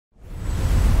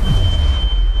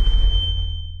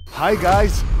Hi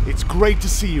guys, it's great to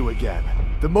see you again.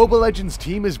 The Mobile Legends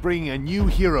team is bringing a new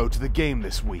hero to the game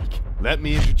this week. Let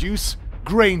me introduce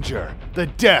Granger, the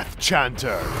Death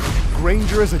Chanter.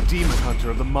 Granger is a demon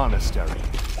hunter of the monastery.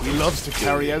 He loves to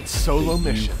carry out solo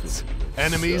missions.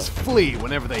 Enemies flee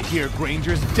whenever they hear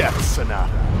Granger's Death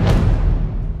Sonata.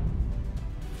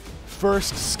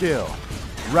 First skill,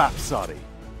 Rhapsody.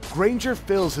 Granger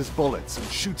fills his bullets and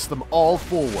shoots them all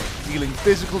forward, dealing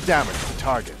physical damage to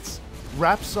targets.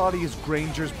 Rhapsody is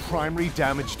Granger's primary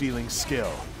damage-dealing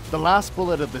skill. The last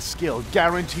bullet of the skill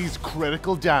guarantees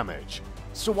critical damage.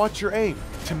 So watch your aim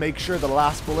to make sure the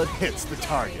last bullet hits the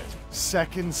target.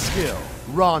 Second skill,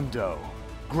 Rondo.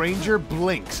 Granger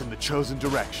blinks in the chosen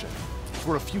direction.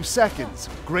 For a few seconds,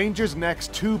 Granger's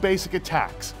next two basic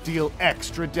attacks deal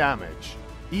extra damage.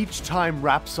 Each time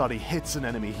Rhapsody hits an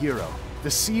enemy hero, the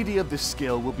CD of this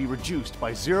skill will be reduced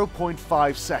by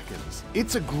 0.5 seconds.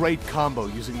 It's a great combo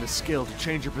using this skill to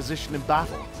change your position in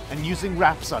battle, and using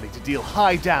Rhapsody to deal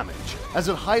high damage, as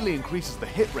it highly increases the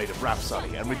hit rate of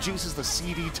Rhapsody and reduces the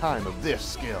CD time of this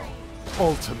skill.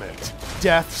 Ultimate,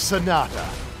 Death Sonata.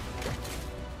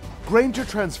 Granger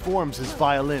transforms his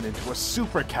violin into a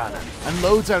super cannon and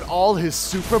loads out all his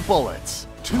super bullets.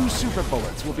 2 super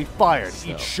bullets will be fired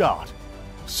each shot.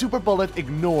 Super Bullet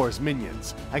ignores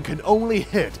minions and can only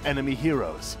hit enemy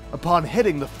heroes. Upon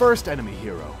hitting the first enemy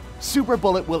hero, Super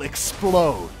Bullet will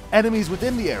explode. Enemies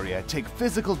within the area take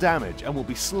physical damage and will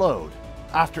be slowed.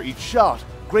 After each shot,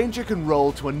 Granger can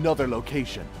roll to another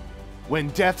location. When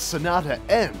Death Sonata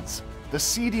ends, the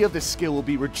CD of this skill will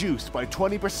be reduced by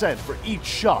 20% for each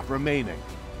shot remaining.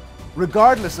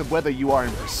 Regardless of whether you are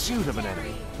in pursuit of an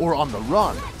enemy or on the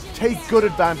run, take good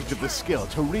advantage of this skill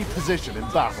to reposition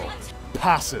in battle.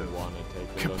 Passive,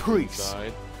 Caprice.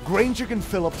 Granger can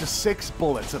fill up to 6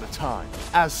 bullets at a time,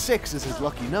 as 6 is his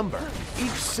lucky number.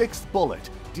 Each 6th bullet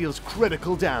deals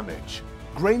critical damage.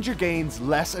 Granger gains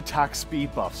less attack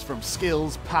speed buffs from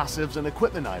skills, passives, and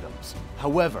equipment items.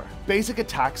 However, basic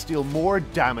attacks deal more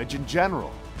damage in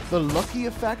general. The lucky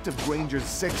effect of Granger's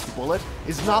 6th bullet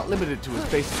is not limited to his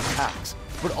basic attacks,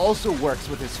 but also works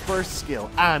with his first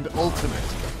skill and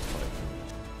ultimate.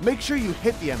 Make sure you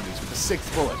hit the enemies with the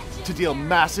 6th bullet to deal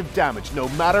massive damage no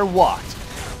matter what.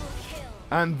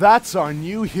 And that's our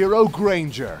new hero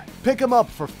Granger. Pick him up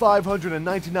for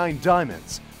 599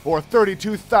 diamonds, or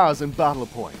 32,000 battle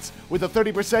points, with a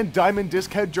 30% diamond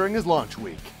discount during his launch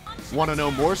week. Want to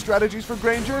know more strategies for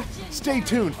Granger? Stay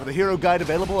tuned for the hero guide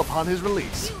available upon his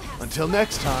release. Until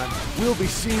next time, we'll be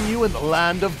seeing you in the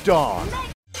land of Dawn.